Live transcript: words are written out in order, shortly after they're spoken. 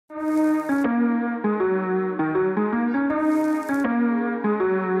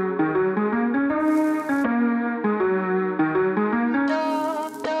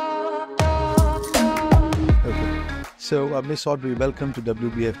Miss Audrey, welcome to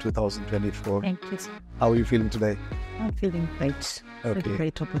WBF 2024. Thank you, sir. How are you feeling today? I'm feeling great. Okay. A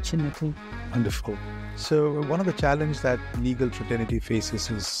great opportunity. Wonderful. So, one of the challenges that legal fraternity faces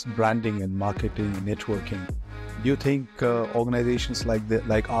is branding and marketing and networking. Do you think organizations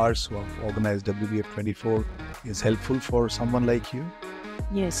like ours who have organized WBF 24 is helpful for someone like you?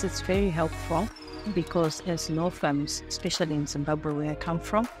 Yes, it's very helpful because as law firms, especially in Zimbabwe where I come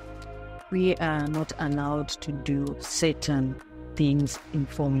from, we are not allowed to do certain things in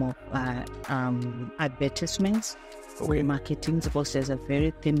form of advertisements or marketing, because there's a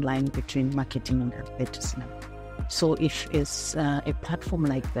very thin line between marketing and advertisement. So if it's a platform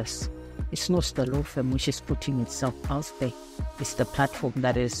like this, it's not the law firm which is putting itself out there. It's the platform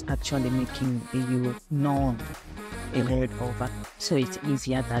that is actually making you known and heard over. So it's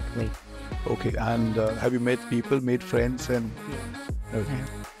easier that way. Okay, and have you met people, made friends? And okay.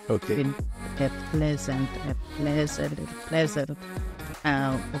 Okay. Been a pleasant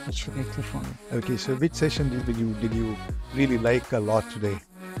opportunity for me. Okay, so which session did you really like a lot today?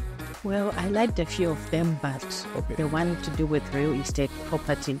 Well, I liked a few of them, but the one to do with real estate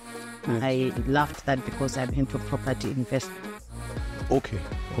property, I loved that because I'm into property investment. Okay,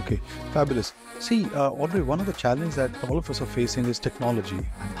 fabulous. See, Audrey, one of the challenges that all of us are facing is technology.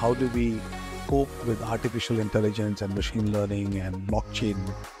 And how do we cope with artificial intelligence and machine learning and blockchain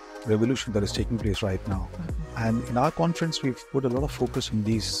revolution that is taking place right now? And in our conference, we've put a lot of focus on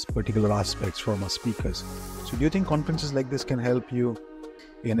these particular aspects from our speakers. So do you think conferences like this can help you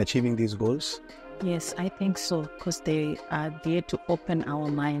in achieving these goals? Yes, I think so, because they are there to open our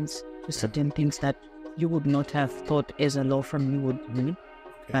minds to certain things that you would not have thought as a law firm you would need.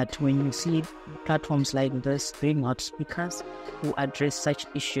 But when you see platforms like this bring out speakers who address such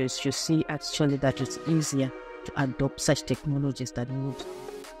issues, you see actually that it's easier to adopt such technologies that you would.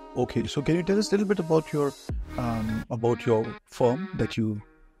 Okay, so can you tell us a little bit about your firm that you...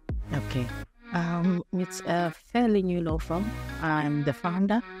 Okay, it's a fairly new law firm. I'm the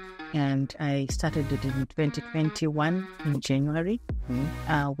founder, and I started it in 2021 in January.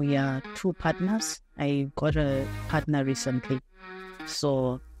 We are two partners. I got a partner recently.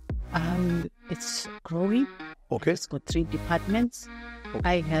 So it's growing. Okay. It's got 3 departments.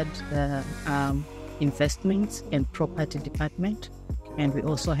 I had the investments and property department, and we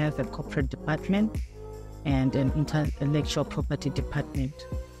also have a corporate department and an intellectual property department.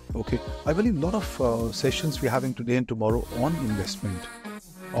 Okay. I believe a lot of sessions we're having today and tomorrow on investment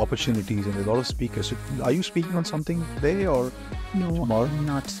opportunities, and a lot of speakers. So are you speaking on something today or tomorrow? I'm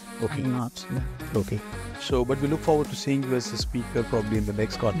not. Okay. I'm not. Okay. So, but we look forward to seeing you as a speaker probably in the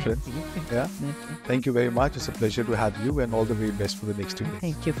next conference. Yeah. Thank you very much. It's a pleasure to have you, and all the very best for the next 2 days.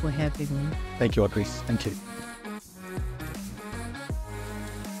 Thank you for having me. Thank you, Audrey. Thank you.